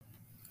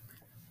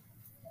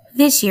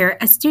This year,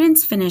 as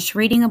students finish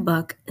reading a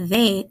book,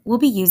 they will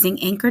be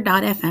using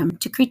Anchor.fm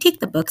to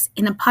critique the books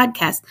in a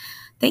podcast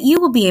that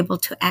you will be able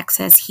to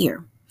access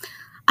here.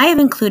 I have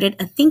included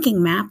a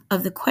thinking map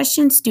of the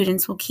questions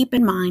students will keep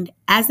in mind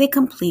as they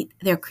complete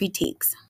their critiques.